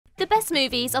best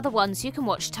movies are the ones you can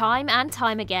watch time and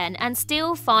time again and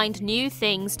still find new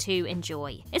things to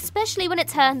enjoy. Especially when it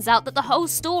turns out that the whole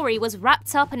story was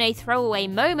wrapped up in a throwaway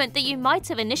moment that you might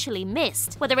have initially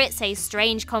missed, whether it's a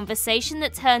strange conversation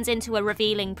that turns into a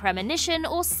revealing premonition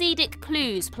or scenic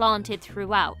clues planted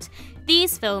throughout.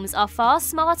 These films are far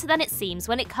smarter than it seems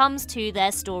when it comes to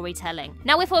their storytelling.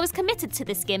 Now, if I was committed to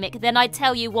this gimmick, then I'd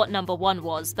tell you what number 1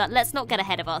 was, but let's not get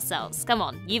ahead of ourselves. Come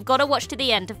on, you've got to watch to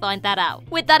the end to find that out.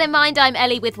 With that in mind, I'm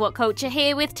Ellie with What Culture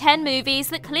here with 10 movies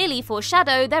that clearly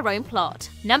foreshadow their own plot.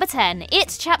 Number 10,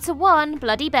 It Chapter 1,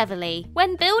 Bloody Beverly.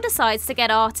 When Bill decides to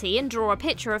get arty and draw a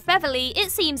picture of Beverly,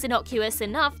 it seems innocuous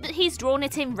enough that he's drawn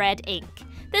it in red ink.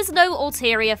 There's no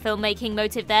ulterior filmmaking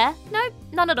motive there. Nope,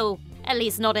 none at all. At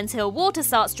least not until water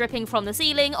starts dripping from the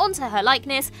ceiling onto her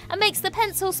likeness and makes the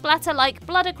pencil splatter like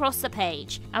blood across the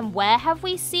page. And where have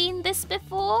we seen this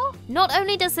before? Not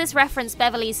only does this reference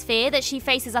Beverly's fear that she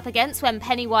faces up against when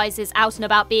Pennywise is out and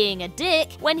about being a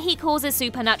dick, when he causes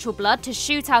supernatural blood to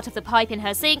shoot out of the pipe in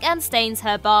her sink and stains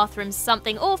her bathroom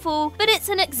something awful, but it's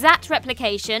an exact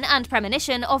replication and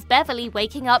premonition of Beverly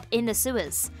waking up in the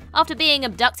sewers. After being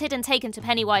abducted and taken to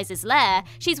Pennywise's lair,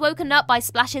 she's woken up by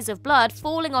splashes of blood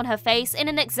falling on her face in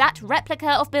an exact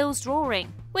replica of Bill's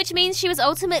drawing. Which means she was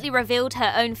ultimately revealed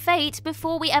her own fate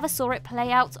before we ever saw it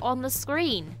play out on the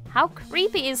screen. How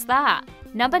creepy is that?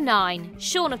 Number 9.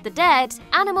 Shaun of the Dead,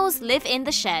 Animals Live in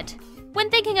the Shed. When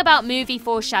thinking about movie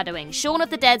foreshadowing, Shaun of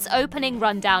the Dead's opening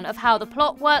rundown of how the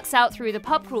plot works out through the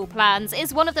pub crawl plans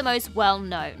is one of the most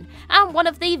well-known, and one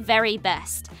of the very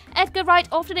best. Edgar Wright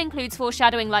often includes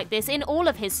foreshadowing like this in all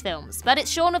of his films, but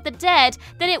it's Shaun of the Dead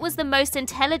that it was the most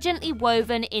intelligently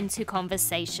woven into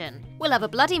conversation. We'll have a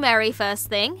Bloody Mary first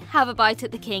thing, have a bite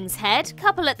at the king's head,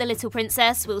 couple at the little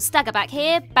princess, we'll stagger back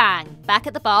here, bang, back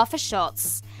at the bar for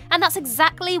shots. And that's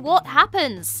exactly what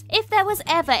happens. If there was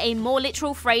ever a more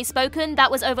literal phrase spoken that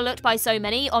was overlooked by so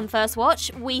many on first watch,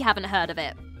 we haven't heard of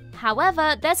it.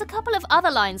 However, there's a couple of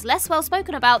other lines less well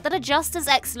spoken about that are just as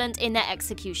excellent in their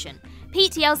execution.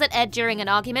 Pete yells at Ed during an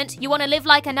argument, "You want to live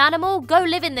like an animal? Go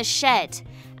live in the shed."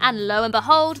 And lo and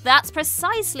behold, that's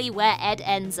precisely where Ed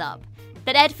ends up.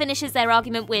 But Ed finishes their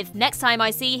argument with, "Next time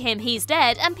I see him, he's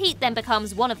dead," and Pete then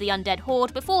becomes one of the undead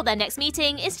horde before their next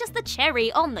meeting is just the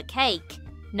cherry on the cake.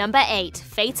 Number 8.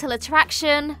 Fatal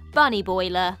Attraction, Bunny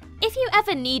Boiler. If you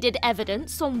ever needed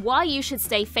evidence on why you should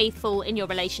stay faithful in your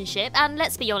relationship, and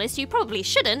let's be honest, you probably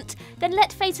shouldn't, then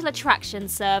let Fatal Attraction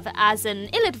serve as an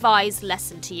ill-advised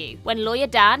lesson to you. When lawyer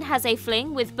Dan has a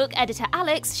fling with book editor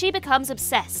Alex, she becomes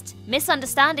obsessed,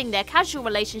 misunderstanding their casual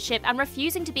relationship and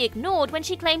refusing to be ignored when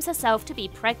she claims herself to be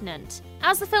pregnant.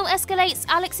 As the film escalates,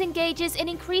 Alex engages in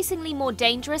increasingly more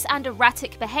dangerous and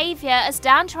erratic behavior as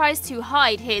Dan tries to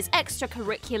hide his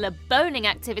extracurricular boning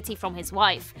activity from his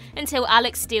wife, until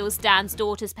Alex steals Dan's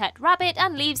daughter's pet rabbit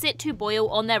and leaves it to boil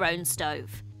on their own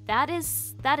stove. That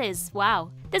is, wow.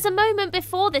 There's a moment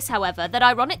before this, however, that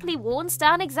ironically warns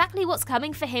Dan exactly what's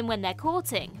coming for him when they're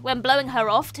courting. When blowing her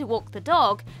off to walk the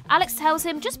dog, Alex tells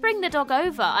him, "Just bring the dog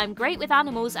over, I'm great with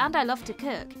animals and I love to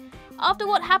cook." After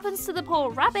what happens to the poor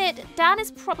rabbit, Dan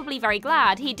is probably very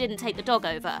glad he didn't take the dog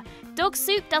over. Dog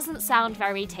soup doesn't sound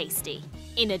very tasty.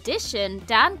 In addition,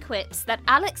 Dan quips that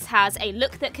Alex has a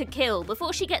look that could kill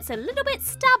before she gets a little bit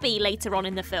stabby later on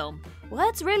in the film.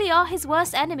 Words really are his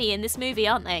worst enemy in this movie,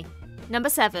 aren't they? Number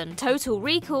 7. Total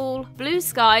Recall, Blue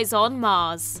Skies on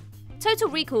Mars. Total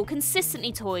Recall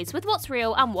consistently toys with what's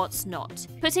real and what's not,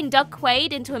 putting Doug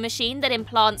Quaid into a machine that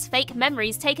implants fake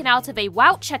memories taken out of a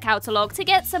voucher catalogue to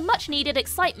get some much-needed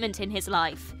excitement in his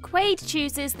life. Quaid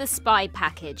chooses the spy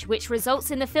package, which results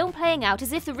in the film playing out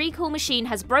as if the recall machine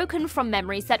has broken from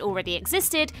memories that already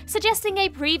existed, suggesting a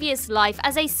previous life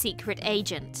as a secret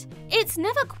agent. It's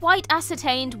never quite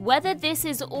ascertained whether this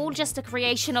is all just a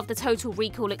creation of the Total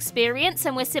Recall experience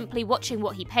and we're simply watching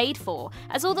what he paid for,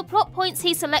 as all the plot points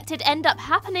he selected end up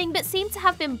happening but seem to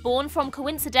have been born from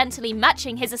coincidentally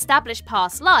matching his established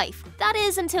past life. That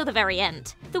is, until the very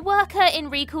end. The worker in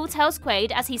Recall tells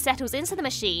Quaid as he settles into the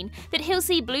machine that he'll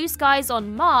see blue skies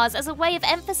on Mars as a way of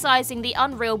emphasizing the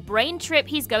unreal brain trip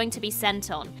he's going to be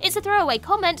sent on. It's a throwaway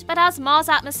comment, but as Mars'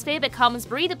 atmosphere becomes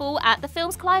breathable at the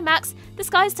film's climax, the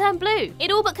skies turn blue.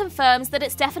 It all but confirms that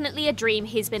it's definitely a dream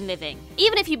he's been living.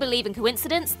 Even if you believe in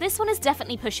coincidence, this one is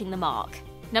definitely pushing the mark.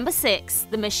 Number 6.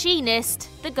 The Machinist,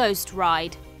 The Ghost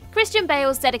Ride. Christian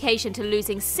Bale's dedication to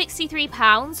losing 63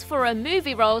 pounds for a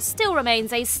movie role still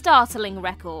remains a startling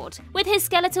record, with his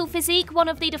skeletal physique one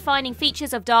of the defining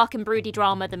features of dark and broody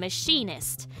drama The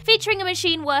Machinist. Featuring a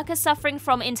machine worker suffering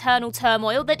from internal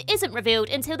turmoil that isn't revealed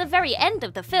until the very end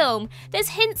of the film, there's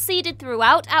hints seeded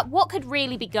throughout at what could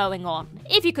really be going on,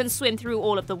 if you can swim through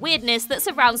all of the weirdness that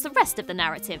surrounds the rest of the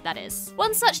narrative, that is.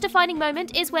 One such defining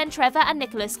moment is when Trevor and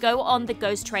Nicholas go on the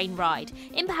ghost train ride,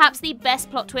 in perhaps the best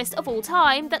plot twist of all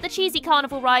time that the cheesy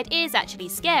carnival ride is actually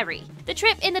scary. The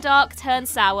trip in the dark turns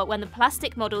sour when the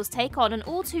plastic models take on an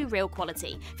all-too-real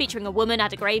quality, featuring a woman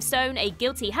at a gravestone, a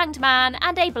guilty hanged man,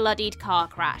 and a bloodied car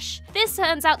crash. This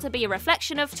turns out to be a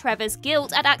reflection of Trevor's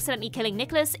guilt at accidentally killing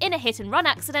Nicholas in a hit-and-run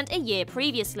accident a year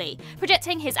previously,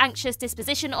 projecting his anxious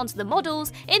disposition onto the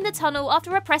models in the tunnel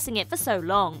after repressing it for so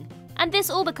long. And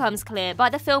this all becomes clear by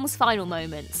the film's final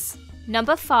moments.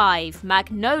 Number 5.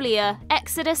 Magnolia,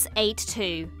 Exodus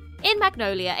 8:2. In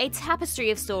Magnolia, a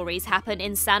tapestry of stories happen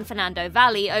in San Fernando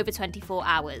Valley over 24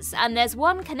 hours, and there's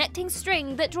one connecting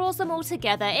string that draws them all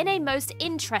together in a most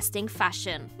interesting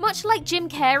fashion. Much like Jim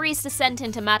Carrey's descent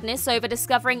into madness over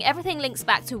discovering everything links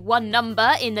back to one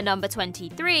number in the number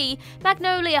 23,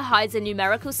 Magnolia hides a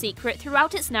numerical secret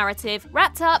throughout its narrative,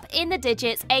 wrapped up in the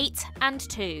digits 8 and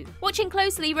 2. Watching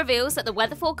closely reveals that the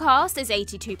weather forecast is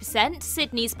 82%,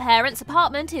 Sydney's parents'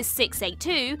 apartment is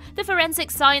 682, the forensic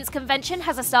science convention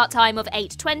has a start time of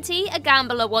 8:20, a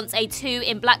gambler wants a 2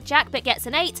 in blackjack but gets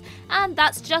an 8, and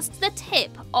that's just the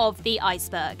tip of the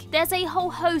iceberg. There's a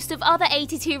whole host of other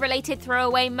 82 related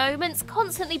throwaway moments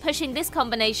constantly pushing this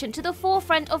combination to the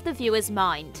forefront of the viewer's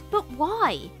mind. But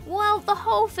why? Well, the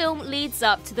whole film leads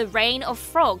up to the rain of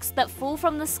frogs that fall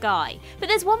from the sky, but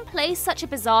there's one place such a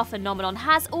bizarre phenomenon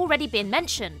has already been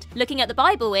mentioned. Looking at the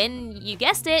Bible in, you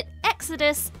guessed it,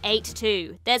 Exodus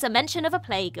 8:2. There's a mention of a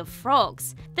plague of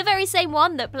frogs, the very same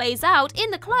one that plays out in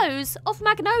the close of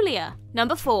Magnolia.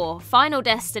 Number 4. Final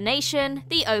Destination,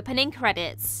 the opening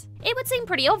credits. It would seem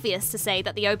pretty obvious to say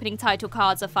that the opening title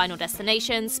cards of Final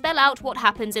Destination spell out what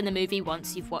happens in the movie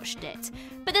once you've watched it.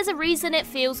 But there's a reason it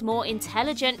feels more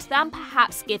intelligent than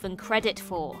perhaps given credit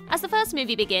for. As the first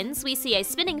movie begins, we see a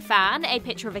spinning fan, a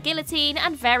picture of a guillotine,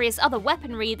 and various other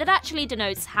weaponry that actually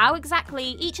denotes how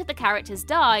exactly each of the characters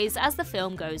dies as the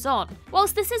film goes on.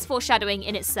 Whilst this is foreshadowing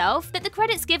in itself, that the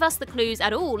credits give us the clues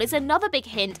at all is another big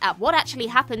hint at what actually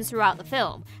happens throughout the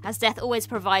film, as death always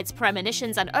provides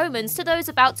premonitions and omens to those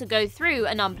about to go through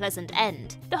an unpleasant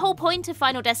end. The whole point of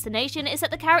Final Destination is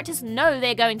that the characters know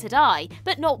they're going to die,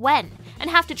 but not when, and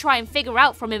have to try and figure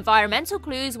out from environmental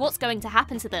clues what's going to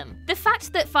happen to them. The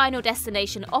fact that Final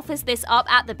Destination offers this up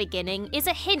at the beginning is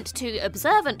a hint to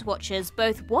observant watchers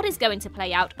both what is going to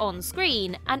play out on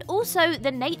screen and also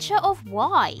the nature of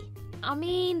why. I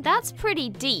mean, that's pretty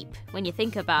deep when you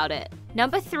think about it.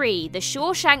 Number 3. The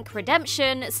Shawshank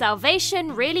Redemption,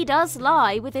 salvation really does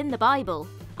lie within the Bible.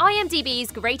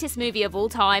 IMDb's greatest movie of all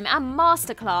time and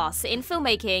masterclass in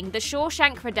filmmaking, The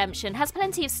Shawshank Redemption has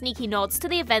plenty of sneaky nods to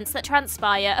the events that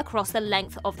transpire across the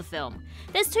length of the film.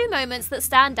 There's 2 moments that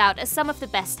stand out as some of the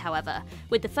best, however,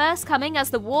 with the first coming as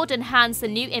the warden hands the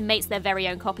new inmates their very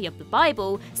own copy of the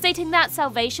Bible, stating that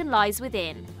salvation lies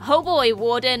within. Oh boy,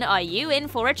 warden, are you in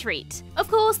for a treat? Of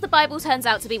course, the Bible turns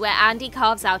out to be where Andy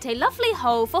carves out a lovely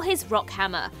hole for his rock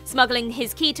hammer, smuggling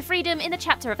his key to freedom in the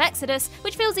chapter of Exodus,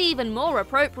 which feels even more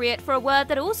appropriate for a word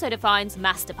that also defines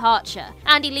mass departure.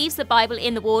 Andy leaves the Bible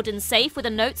in the warden's safe with a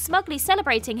note smugly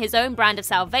celebrating his own brand of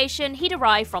salvation he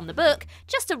derived from the book,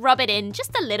 just to rub it in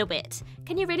just a little bit.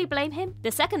 Can you really blame him?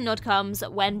 The second nod comes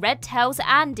when Red tells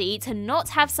Andy to not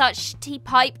have such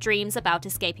pipe dreams about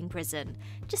escaping prison.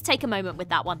 Just take a moment with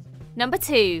that one. Number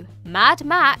 2. Mad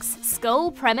Max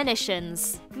Skull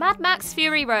Premonitions. Mad Max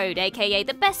Fury Road, aka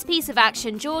the best piece of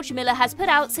action George Miller has put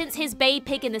out since his Bay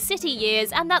Pig in the City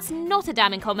years, and that's not a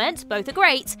damning comment, both are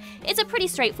great. It's a pretty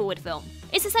straightforward film.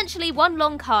 It's essentially one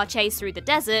long car chase through the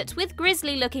desert, with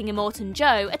grisly-looking Immortan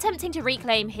Joe attempting to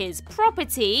reclaim his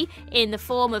property in the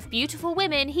form of beautiful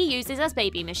women he uses as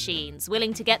baby machines,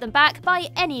 willing to get them back by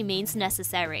any means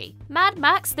necessary. Mad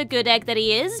Max, the good egg that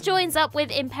he is, joins up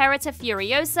with Imperator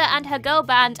Furiosa and her girl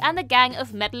band, and the gang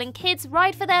of meddling kids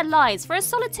ride for their lives for a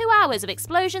solid 2 hours of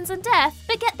explosions and death,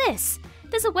 but get this!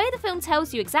 There's a way the film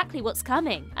tells you exactly what's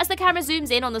coming. As the camera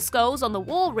zooms in on the skulls on the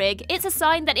war rig, it's a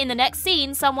sign that in the next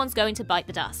scene, someone's going to bite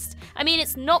the dust. I mean,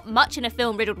 it's not much in a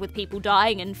film riddled with people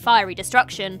dying and fiery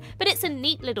destruction, but it's a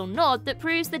neat little nod that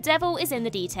proves the devil is in the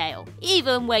detail,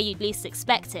 even where you'd least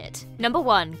expect it. Number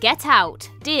 1. Get Out,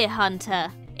 Deer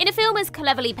Hunter. In a film as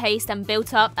cleverly paced and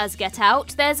built up as Get Out,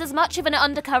 there's as much of an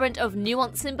undercurrent of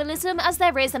nuanced symbolism as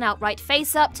there is an outright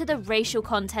face-up to the racial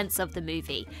contents of the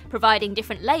movie, providing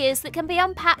different layers that can be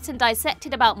unpacked and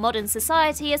dissected about modern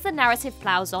society as the narrative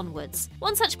plows onwards.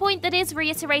 One such point that is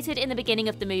reiterated in the beginning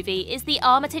of the movie is the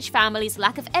Armitage family's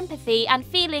lack of empathy and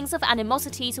feelings of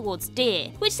animosity towards deer,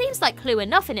 which seems like clue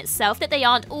enough in itself that they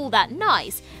aren't all that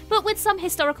nice, but with some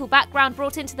historical background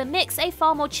brought into the mix, a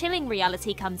far more chilling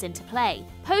reality comes into play.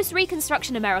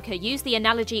 Post-Reconstruction America used the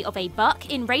analogy of a buck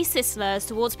in racist slurs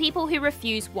towards people who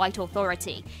refuse white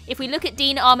authority. If we look at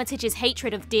Dean Armitage's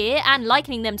hatred of deer and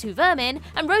likening them to vermin,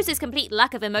 and Rose's complete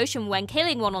lack of emotion when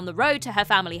killing one on the road to her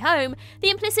family home,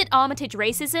 the implicit Armitage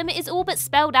racism is all but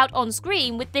spelled out on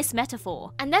screen with this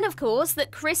metaphor. And then of course,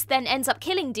 that Chris then ends up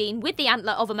killing Dean with the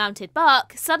antler of a mounted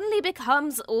buck suddenly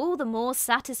becomes all the more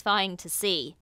satisfying to see.